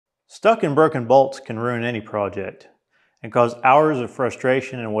Stuck and broken bolts can ruin any project and cause hours of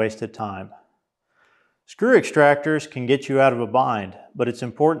frustration and wasted time. Screw extractors can get you out of a bind, but it's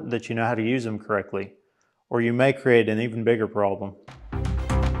important that you know how to use them correctly, or you may create an even bigger problem.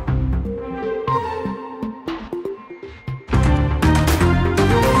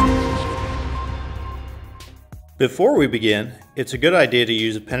 Before we begin, it's a good idea to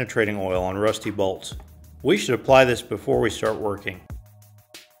use a penetrating oil on rusty bolts. We should apply this before we start working.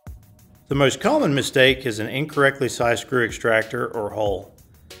 The most common mistake is an incorrectly sized screw extractor or hole.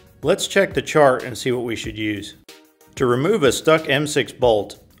 Let's check the chart and see what we should use. To remove a stuck M6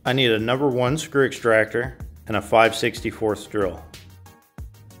 bolt, I need a number 1 screw extractor and a 5/64 drill.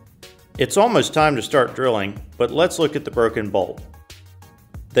 It's almost time to start drilling, but let's look at the broken bolt.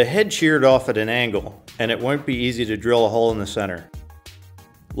 The head sheared off at an angle, and it won't be easy to drill a hole in the center.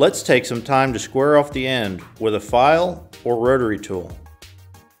 Let's take some time to square off the end with a file or rotary tool.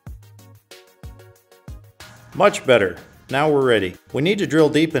 Much better. Now we're ready. We need to drill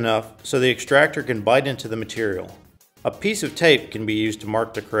deep enough so the extractor can bite into the material. A piece of tape can be used to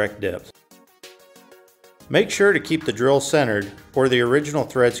mark the correct depth. Make sure to keep the drill centered or the original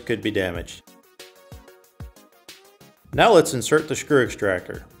threads could be damaged. Now let's insert the screw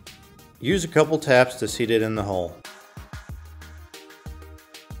extractor. Use a couple taps to seat it in the hole.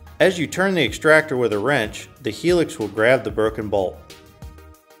 As you turn the extractor with a wrench, the helix will grab the broken bolt.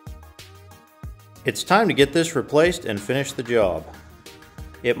 It's time to get this replaced and finish the job.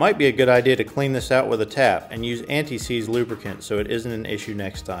 It might be a good idea to clean this out with a tap and use anti-seize lubricant so it isn't an issue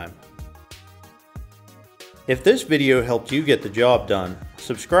next time. If this video helped you get the job done,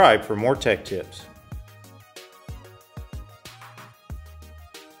 subscribe for more tech tips.